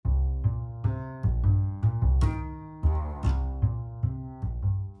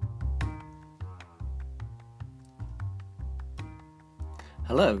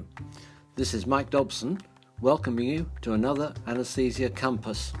Hello, this is Mike Dobson, welcoming you to another Anaesthesia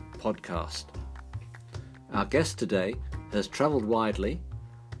Compass podcast. Our guest today has travelled widely.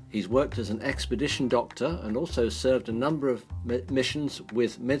 He's worked as an expedition doctor and also served a number of missions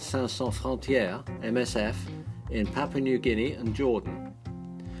with Médecins Sans Frontières, MSF, in Papua New Guinea and Jordan.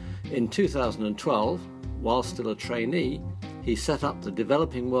 In 2012, while still a trainee, he set up the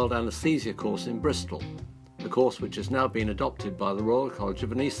Developing World Anaesthesia course in Bristol, a course which has now been adopted by the Royal College of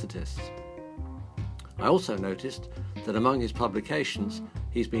Anaesthetists. I also noticed that among his publications,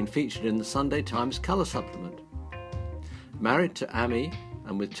 he's been featured in the Sunday Times colour supplement. Married to Amy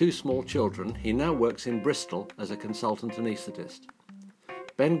and with two small children, he now works in Bristol as a consultant anaesthetist.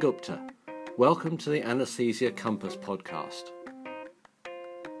 Ben Gupta, welcome to the Anaesthesia Compass podcast.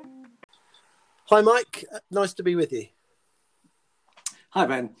 Hi Mike, nice to be with you. Hi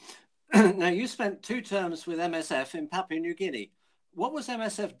Ben. Now you spent 2 terms with MSF in Papua New Guinea. What was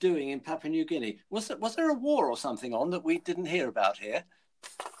MSF doing in Papua New Guinea? Was there a war or something on that we didn't hear about here?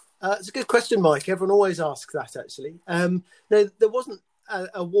 It's a good question, Mike. Everyone always asks that, actually. No, there wasn't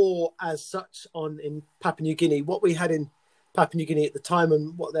a war as such in Papua New Guinea. What we had in Papua New Guinea at the time,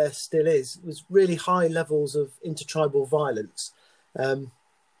 and what there still is, was really high levels of intertribal violence.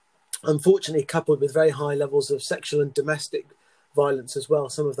 Unfortunately, coupled with very high levels of sexual and domestic violence as well,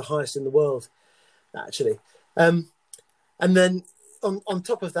 some of the highest in the world, actually. And then on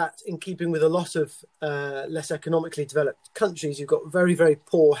top of that, in keeping with a lot of less economically developed countries, you've got very, very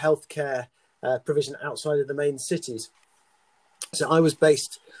poor healthcare provision outside of the main cities. So I was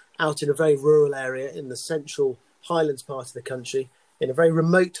based out in a very rural area in the central highlands part of the country, in a very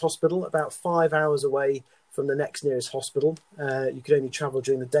remote hospital, about 5 hours away from the next nearest hospital. You could only travel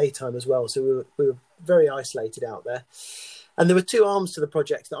during the daytime as well. So we were very isolated out there. And there were 2 arms to the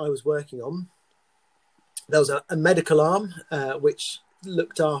project that I was working on. There was a medical arm, which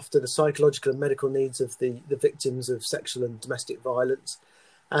looked after the psychological and medical needs of the victims of sexual and domestic violence.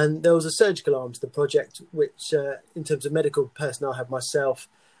 And there was a surgical arm to the project, which in terms of medical personnel had myself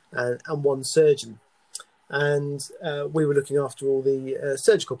and 1 surgeon. And we were looking after all the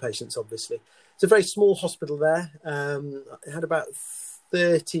surgical patients, obviously. It's a very small hospital there. It had about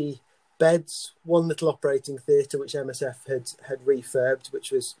 30 beds, 1 little operating theatre, which MSF had refurbed,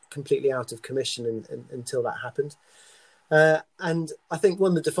 which was completely out of commission until that happened. And I think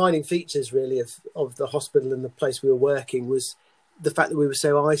one of the defining features really of the hospital and the place we were working was the fact that we were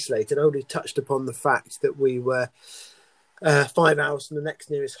so isolated. I already touched upon the fact that we were 5 hours from the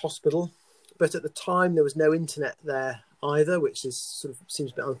next nearest hospital, but at the time there was no internet there either, which is sort of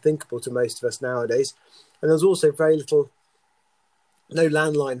seems a bit unthinkable to most of us nowadays. And there was also no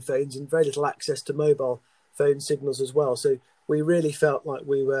landline phones and very little access to mobile phone signals as well. So we really felt like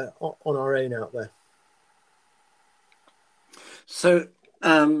we were on our own out there. So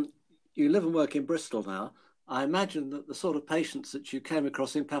you live and work in Bristol now. I imagine that the sort of patients that you came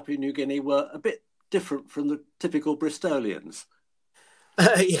across in Papua New Guinea were a bit different from the typical Bristolians.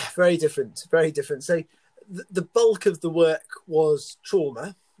 Yeah, very different, very different. So the bulk of the work was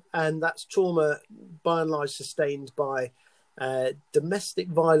trauma, and that's trauma by and large sustained by domestic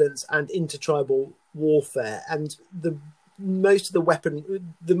violence and intertribal warfare. And the most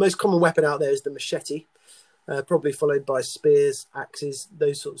common weapon out there is the machete, probably followed by spears, axes,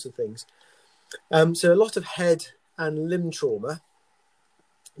 those sorts of things. So a lot of head and limb trauma,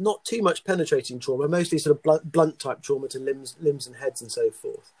 not too much penetrating trauma, mostly sort of blunt type trauma to limbs and heads and so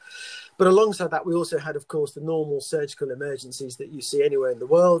forth. But alongside that, we also had, of course, the normal surgical emergencies that you see anywhere in the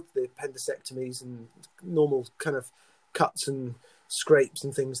world, the appendectomies and normal kind of cuts and scrapes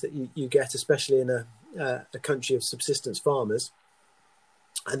and things that you get, especially in a country of subsistence farmers.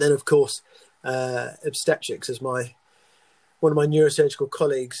 And then, of course, obstetrics, as one of my neurosurgical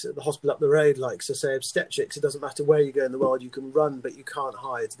colleagues at the hospital up the road likes to say, obstetrics, it doesn't matter where you go in the world, you can run, but you can't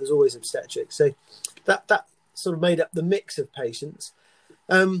hide. There's always obstetrics. So that sort of made up the mix of patients.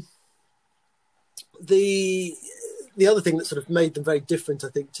 The other thing that sort of made them very different, I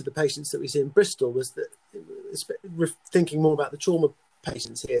think, to the patients that we see in Bristol was that, thinking more about the trauma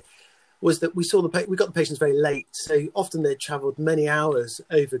patients here, was that we got the patients very late. So often they'd travelled many hours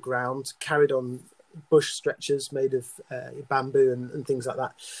over ground, carried on bush stretchers made of bamboo and things like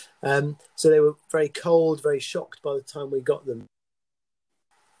that. So they were very cold, very shocked by the time we got them.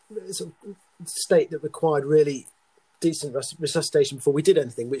 It's a state that required really decent resuscitation before we did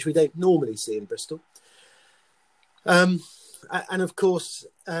anything, which we don't normally see in Bristol. And of course,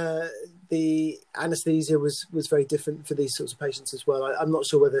 the anaesthesia was very different for these sorts of patients as well. I'm not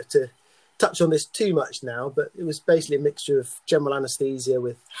sure whether to touch on this too much now, but it was basically a mixture of general anaesthesia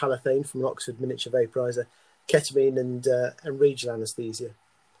with halothane from an Oxford miniature vaporizer, ketamine and regional anaesthesia.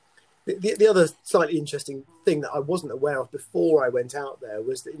 The other slightly interesting thing that I wasn't aware of before I went out there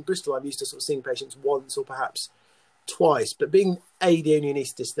was that in Bristol I'm used to sort of seeing patients once or perhaps twice, but being A, the only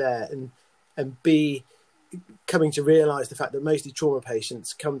anaesthetist there, and B, coming to realise the fact that mostly trauma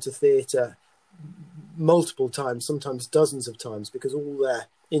patients come to theatre multiple times, sometimes dozens of times, because all their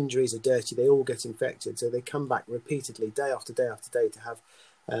injuries are dirty, they all get infected, so they come back repeatedly, day after day after day, to have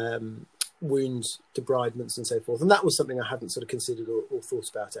wounds, debridements and so forth. And that was something I hadn't sort of considered or thought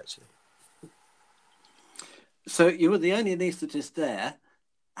about, actually. So you were the only anaesthetist there.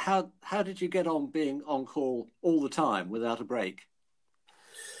 How did you get on being on call all the time without a break?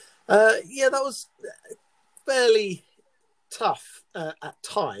 Yeah, that was fairly tough at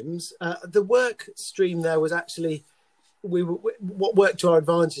times. The work stream there was actually, what worked to our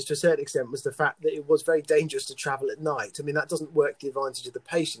advantage to a certain extent was the fact that it was very dangerous to travel at night. I mean, that doesn't work to the advantage of the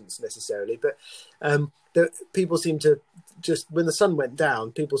patients necessarily, but people seem to just, when the sun went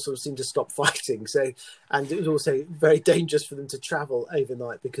down, people sort of seemed to stop fighting. So, and it was also very dangerous for them to travel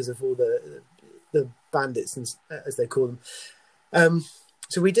overnight because of all the bandits, and, as they call them.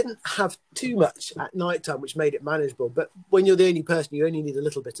 So we didn't have too much at night time, which made it manageable. But when you're the only person, you only need a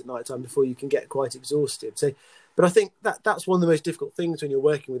little bit at night time before you can get quite exhausted. So, but I think that's one of the most difficult things when you're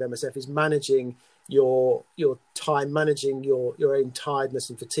working with MSF, is managing your time, managing your own tiredness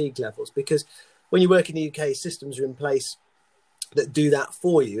and fatigue levels. Because when you work in the UK, systems are in place that do that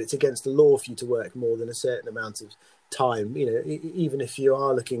for you. It's against the law for you to work more than a certain amount of time. You know, even if you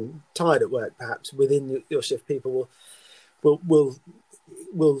are looking tired at work, perhaps within your shift, people will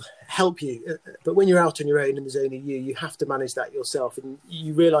help you. But when you're out on your own and there's only you have to manage that yourself. And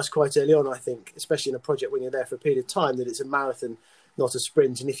you realise quite early on, I think, especially in a project when you're there for a period of time, that it's a marathon, not a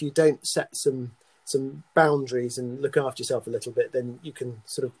sprint. And if you don't set some boundaries and look after yourself a little bit, then you can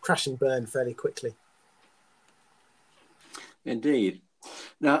sort of crash and burn fairly quickly. Indeed.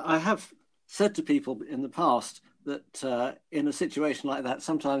 Now, I have said to people in the past that in a situation like that,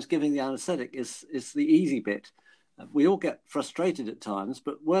 sometimes giving the anaesthetic is the easy bit. We all get frustrated at times,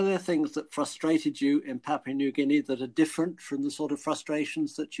 but were there things that frustrated you in Papua New Guinea that are different from the sort of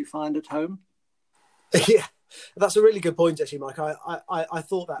frustrations that you find at home? Yeah, that's a really good point, actually, Mike. I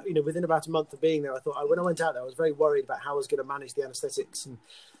thought that, you know, within about a month of being there, I thought, when I went out there, I was very worried about how I was going to manage the anaesthetics and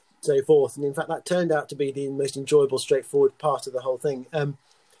so forth. And in fact, that turned out to be the most enjoyable, straightforward part of the whole thing.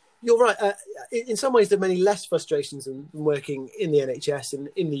 You're right. In some ways, there are many less frustrations than working in the NHS and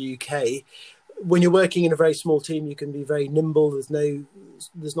in the UK. When you're working in a very small team, you can be very nimble.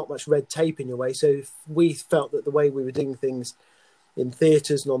 There's not much red tape in your way. So if we felt that the way we were doing things in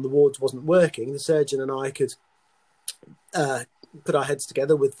theatres and on the wards wasn't working, the surgeon and I could put our heads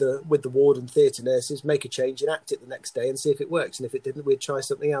together with the ward and theatre nurses, make a change, enact it the next day, and see if it works. And if it didn't, we'd try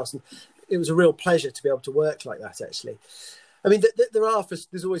something else. And it was a real pleasure to be able to work like that, actually. I mean,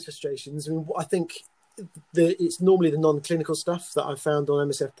 there's always frustrations. I mean, I think it's normally the non-clinical stuff that I've found on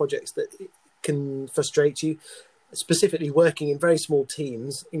MSF projects that can frustrate you. Specifically, working in very small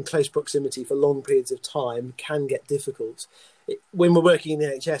teams in close proximity for long periods of time can get difficult. When we're working in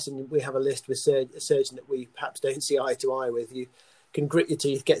the NHS and we have a list with a surgeon that we perhaps don't see eye to eye with, you can grit your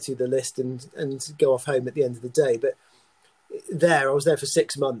teeth, get through the list and go off home at the end of the day. But I was there for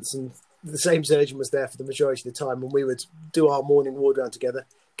 6 months, and the same surgeon was there for the majority of the time, and we would do our morning ward round together,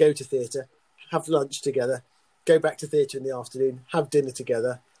 go to theatre, have lunch together, go back to theatre in the afternoon, have dinner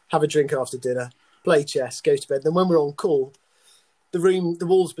together, have a drink after dinner, play chess, go to bed. Then when we're on call, the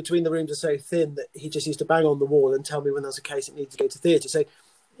walls between the rooms are so thin that he just used to bang on the wall and tell me when there's a case that needs to go to theatre. So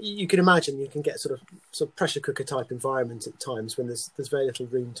you can imagine you can get sort of pressure cooker type environment at times when there's very little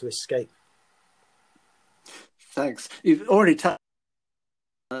room to escape. Thanks. You've already touched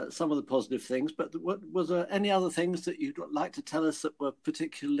some of the positive things, but was there any other things that you'd like to tell us that were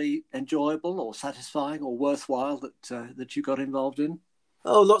particularly enjoyable or satisfying or worthwhile that you got involved in?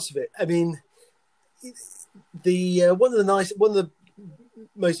 Oh, lots of it. I mean, one of the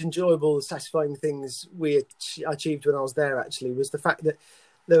most enjoyable, satisfying things we achieved when I was there actually was the fact that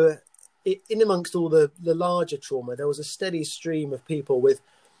there were, in amongst all the larger trauma, there was a steady stream of people with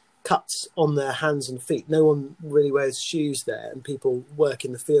cuts on their hands and feet. No one really wears shoes there, and people work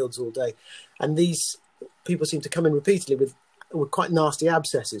in the fields all day. And these people seem to come in repeatedly with quite nasty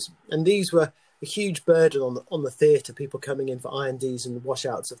abscesses. And these were a huge burden on the theatre, people coming in for INDs and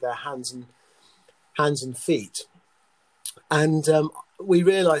washouts of their hands and feet. And I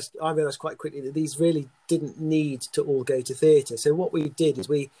realised quite quickly that these really didn't need to all go to theatre. So what we did is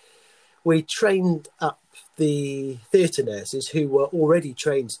we trained up the theatre nurses who were already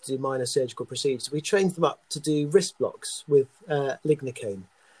trained to do minor surgical procedures. We trained them up to do wrist blocks with lignocaine.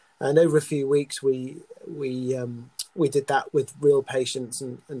 And over a few weeks, we we did that with real patients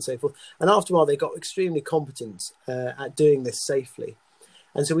and so forth. And after a while, they got extremely competent at doing this safely.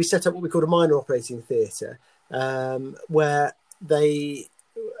 And so we set up what we called a minor operating theatre, where they,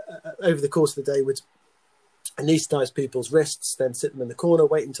 over the course of the day, would anaesthetise people's wrists, then sit them in the corner,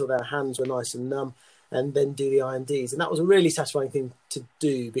 wait until their hands were nice and numb, and then do the INDs. And that was a really satisfying thing to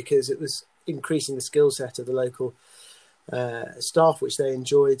do because it was increasing the skill set of the local staff, which they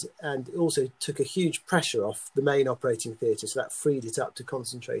enjoyed, and it also took a huge pressure off the main operating theatre, so that freed it up to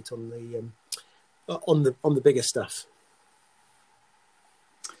concentrate on the bigger stuff.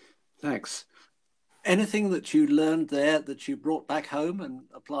 Thanks. Anything that you learned there that you brought back home and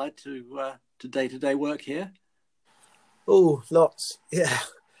applied to day-to-day work here? Oh, lots. Yeah,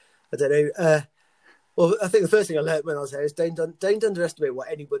 I don't know. Well, I think the first thing I learned when I was there is don't underestimate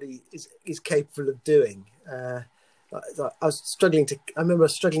what anybody is capable of doing. I remember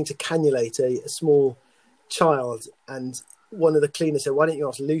struggling to cannulate a small child, and one of the cleaners said, "Why don't you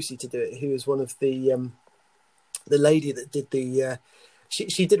ask Lucy to do it?" Who was one of the lady that did the.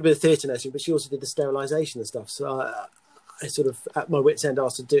 She did a bit of theatre nursing, but she also did the sterilisation and stuff. So I sort of, at my wit's end,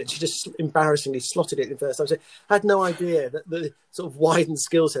 asked her to do it. She just embarrassingly slotted it in first time. So I had no idea that the sort of widened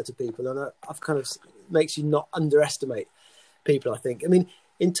skill set of people, and I've kind of makes you not underestimate people, I think. I mean,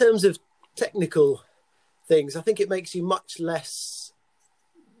 in terms of technical things, I think it makes you much less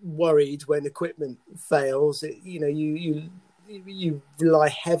worried when equipment fails. You rely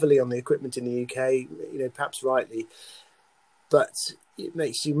heavily on the equipment in the UK, perhaps rightly, but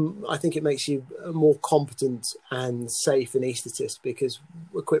I think it makes you a more competent and safe anaesthetist because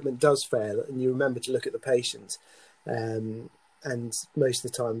equipment does fail and you remember to look at the patient. And most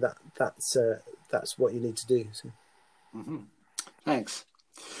of the time that's what you need to do. So. Mm-hmm. Thanks.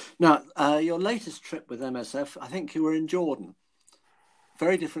 Now, your latest trip with MSF, I think you were in Jordan.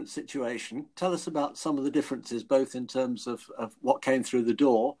 Very different situation. Tell us about some of the differences, both in terms of what came through the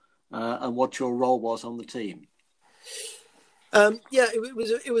door and what your role was on the team.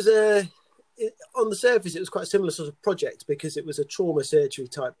 It was on the surface, it was quite a similar sort of project because it was a trauma surgery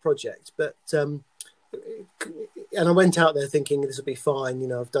type project. But and I went out there thinking this will be fine.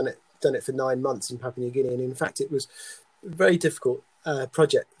 I've done it for 9 months in Papua New Guinea, and in fact, it was a very difficult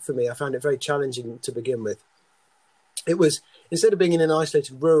project for me. I found it very challenging to begin with. It was, instead of being in an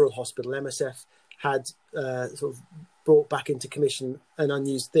isolated rural hospital, MSF had sort of brought back into commission an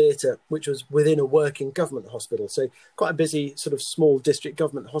unused theatre, which was within a working government hospital. So quite a busy sort of small district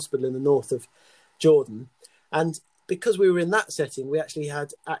government hospital in the north of Jordan. And because we were in that setting, we actually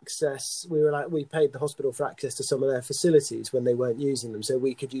had access. We paid the hospital for access to some of their facilities when they weren't using them. So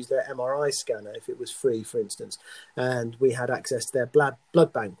we could use their MRI scanner if it was free, for instance. And we had access to their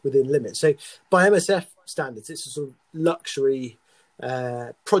blood bank within limits. So by MSF standards, it's a sort of luxury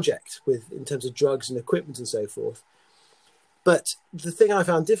project in terms of drugs and equipment and so forth. But the thing I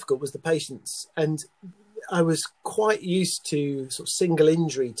found difficult was the patients, and I was quite used to sort of single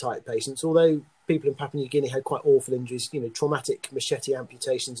injury type patients, although people in Papua New Guinea had quite awful injuries, traumatic machete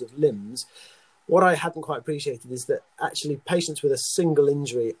amputations of limbs. What I hadn't quite appreciated is that actually patients with a single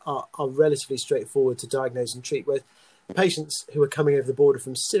injury are relatively straightforward to diagnose and treat, whereas patients who were coming over the border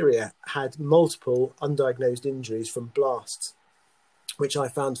from Syria had multiple undiagnosed injuries from blasts, which I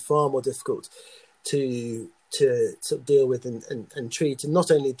found far more difficult to sort of deal with and treat. And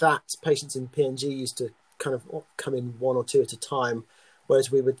not only that, patients in PNG used to kind of come in one or two at a time, whereas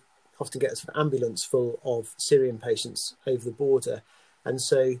we would often get a sort of ambulance full of Syrian patients over the border. And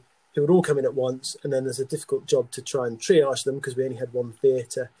so they would all come in at once, and then there's a difficult job to try and triage them because we only had one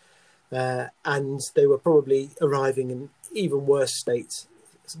theatre. And they were probably arriving in even worse states,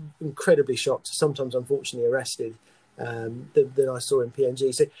 incredibly shocked, sometimes unfortunately arrested, than I saw in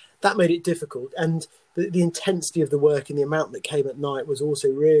PNG. So that made it difficult. And the intensity of the work and the amount that came at night was also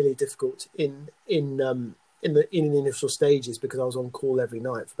really difficult in the initial stages because I was on call every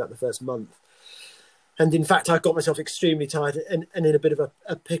night for about the first month. And in fact, I got myself extremely tired and in a bit of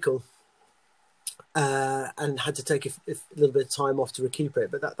a pickle and had to take a little bit of time off to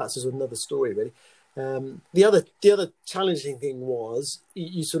recuperate. But that's sort of another story, really. The other challenging thing was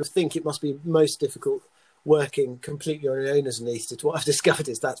you sort of think it must be most difficult working completely on your own as an anaesthetist. What I've discovered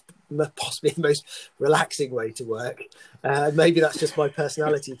is that's possibly the most relaxing way to work. Maybe that's just my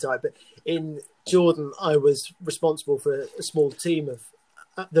personality type. But in Jordan, I was responsible for a small team of.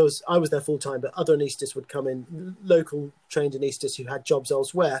 I was there full time, but other anaesthetists would come in. Local trained anaesthetists who had jobs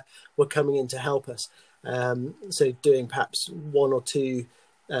elsewhere were coming in to help us. So doing perhaps 1 or 2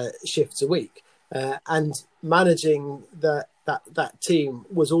 shifts a week, and managing that team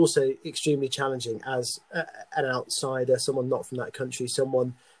was also extremely challenging as an outsider, someone not from that country,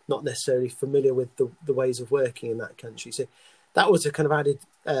 someone not necessarily familiar with the ways of working in that country. So that was a kind of added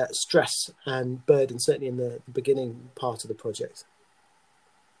stress and burden, certainly in the beginning part of the project.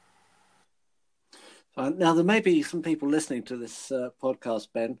 Now, there may be some people listening to this podcast,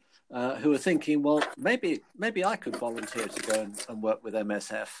 Ben, who are thinking, well, maybe I could volunteer to go and work with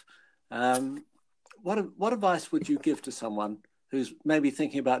MSF. What advice would you give to someone who's maybe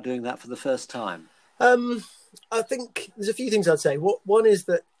thinking about doing that for the first time? I think there's a few things I'd say. One is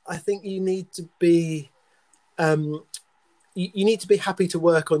that I think you need to be you need to be happy to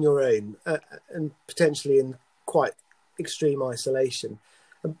work on your own and potentially in quite extreme isolation.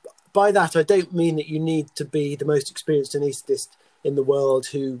 And by that, I don't mean that you need to be the most experienced anaesthetist in the world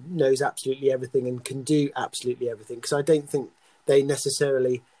who knows absolutely everything and can do absolutely everything, because I don't think they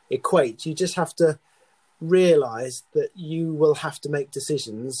necessarily equate. You just have to realise that you will have to make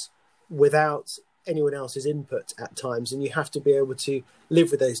decisions without anyone else's input at times, and you have to be able to live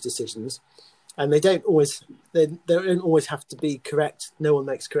with those decisions. And they don't always have to be correct. No one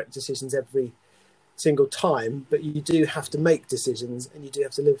makes correct decisions every single time, but you do have to make decisions and you do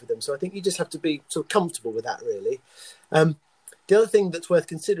have to live with them. So I think you just have to be sort of comfortable with that, really. The other thing that's worth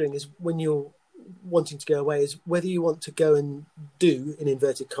considering is when you're wanting to go away is whether you want to go and do, in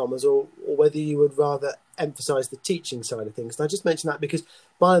inverted commas, or whether you would rather emphasise the teaching side of things. And I just mention that because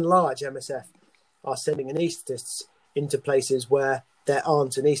by and large MSF are sending anaesthetists into places where there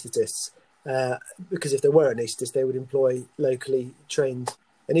aren't anaesthetists, because if there were anaesthetists they would employ locally trained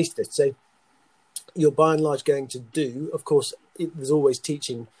anaesthetists. So you're by and large going to do, of course, there's always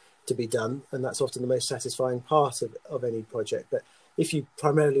teaching to be done, and that's often the most satisfying part of any project. But if you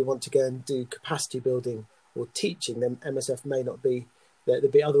primarily want to go and do capacity building or teaching, then MSF may not be, there'll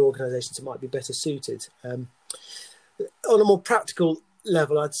be other organisations that might be better suited. On a more practical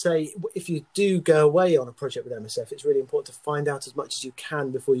level, I'd say if you do go away on a project with MSF, it's really important to find out as much as you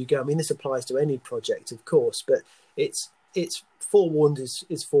can before you go. I mean, this applies to any project, of course, but it's forewarned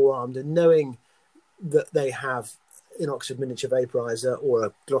is forearmed, and knowing that they have an Oxford miniature vaporizer or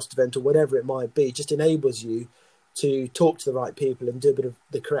a Gloucester vent or whatever it might be just enables you to talk to the right people and do a bit of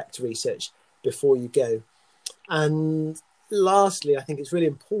the correct research before you go. And lastly, I think it's really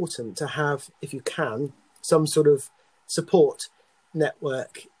important to have, if you can, some sort of support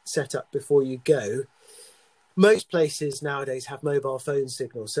network set up before you go. Most places nowadays have mobile phone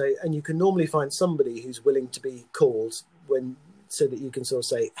signals, and you can normally find somebody who's willing to be called so that you can sort of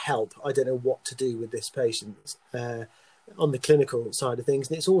say, help, I don't know what to do with this patient, on the clinical side of things.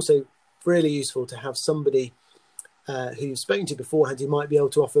 And it's also really useful to have somebody who's spoken to you beforehand who might be able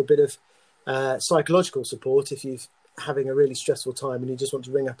to offer a bit of psychological support if you're having a really stressful time and you just want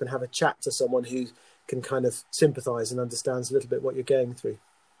to ring up and have a chat to someone who can kind of sympathise and understands a little bit what you're going through.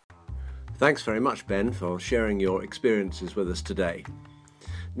 Thanks very much, Ben, for sharing your experiences with us today.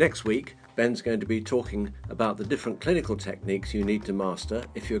 Next week, Ben's going to be talking about the different clinical techniques you need to master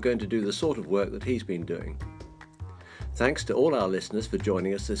if you're going to do the sort of work that he's been doing. Thanks to all our listeners for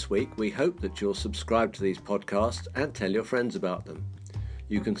joining us this week. We hope that you'll subscribe to these podcasts and tell your friends about them.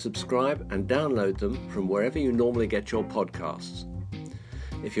 You can subscribe and download them from wherever you normally get your podcasts.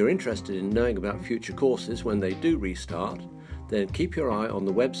 If you're interested in knowing about future courses when they do restart, then keep your eye on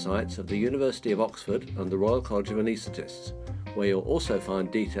the websites of the University of Oxford and the Royal College of Anaesthetists, where you'll also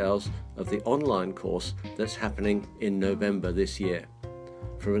find details of the online course that's happening in November this year.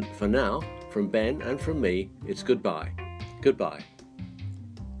 For now, from Ben and from me, it's goodbye. Goodbye.